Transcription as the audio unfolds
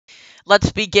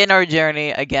let's begin our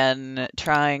journey again,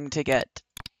 trying to get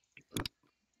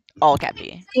all Kapi.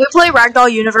 Can we play Ragdoll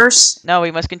Universe? No,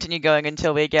 we must continue going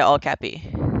until we get all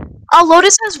Kapi. Oh,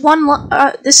 Lotus has one.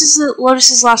 This is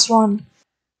Lotus's last one.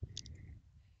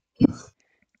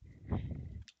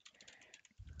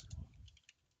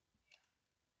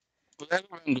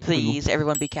 Please,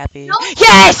 everyone be Kapi. No,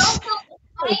 yes!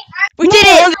 We did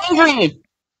it!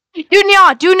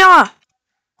 Do not.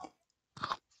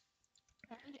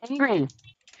 Angry.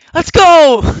 Let's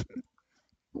go!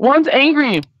 One's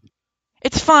angry.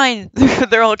 It's fine.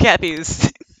 They're all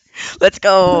Cappies. Let's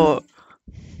go.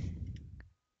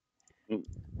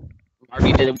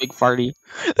 Marty did a big farty.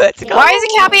 Let's go. Why is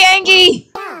it Kapi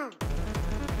angry?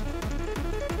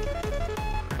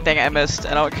 Dang it, I missed.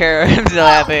 I don't care. I'm still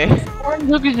happy. Orange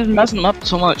Cookies is messing them up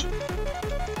so much.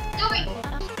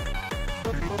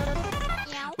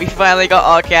 We finally got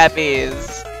all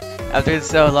Cappies. After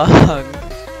so long.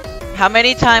 How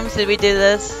many times did we do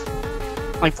this?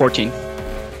 Like 14.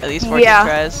 At least 14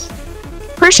 tries.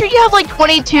 Pretty sure you have like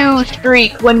 22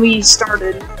 streak when we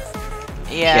started.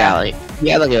 Yeah. Like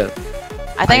a.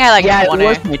 I think I like 20. It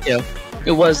was 22.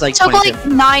 It was like It took 22. like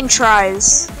 9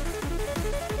 tries.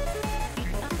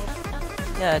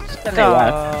 Yeah, just Okay,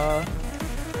 go.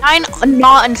 9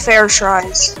 not unfair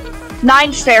tries.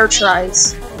 9 fair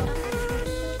tries.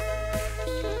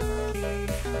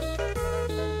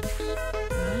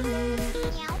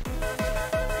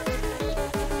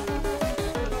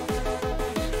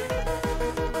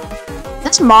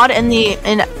 This mod in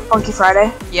Funky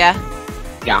Friday. Yeah.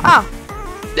 Yeah. Oh.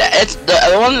 It's the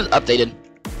other one is updated.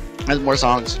 Has more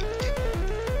songs.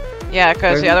 Yeah,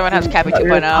 because the other one has Kapi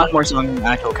 2.0. More songs than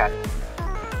actual Kapi.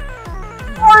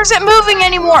 Or is it moving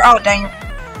anymore? Oh dang it.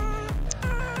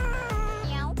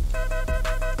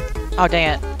 Oh,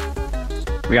 dang it.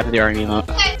 We got to do our emote.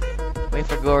 Wait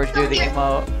for Gorge to do the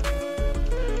emote.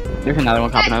 There's another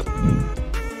one popping up.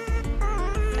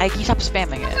 I can stop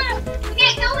spamming it.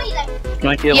 You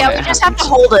might be able Yeah, we just have to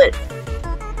hold it.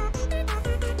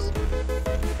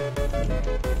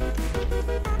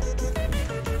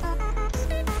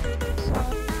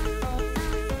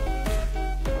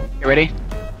 You ready?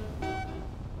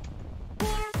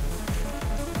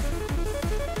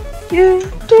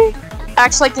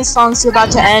 Acts like this song's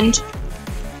about to end.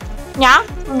 Yeah?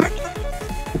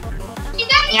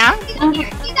 Yeah?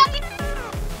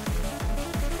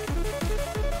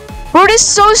 Bro, it is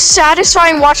so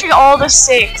satisfying watching all the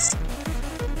 6.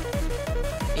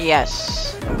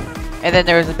 Yes. And then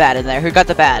there was a bat in there. Who got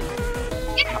the bat?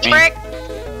 Frick.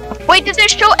 Wait, did they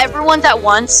show everyone's at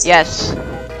once? Yes.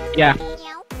 Yeah.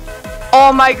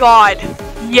 Oh my god.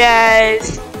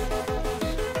 Yes.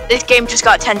 This game just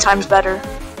got 10 times better.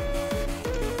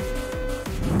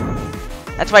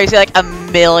 That's why you see like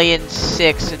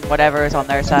 1,000,006 and whatever is on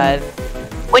their side.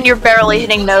 When you're barely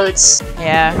hitting nodes.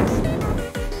 Yeah.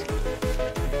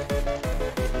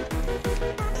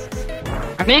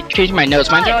 I need to change my notes.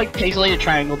 Mine are like pixelated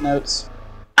triangle notes.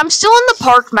 I'm still in the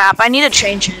park map. I need to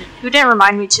change it. Who didn't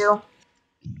remind me to?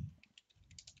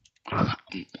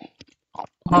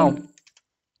 Oh.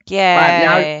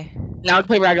 Yay. Now we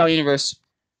play Ragdoll Universe.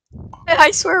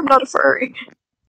 I swear I'm not a furry.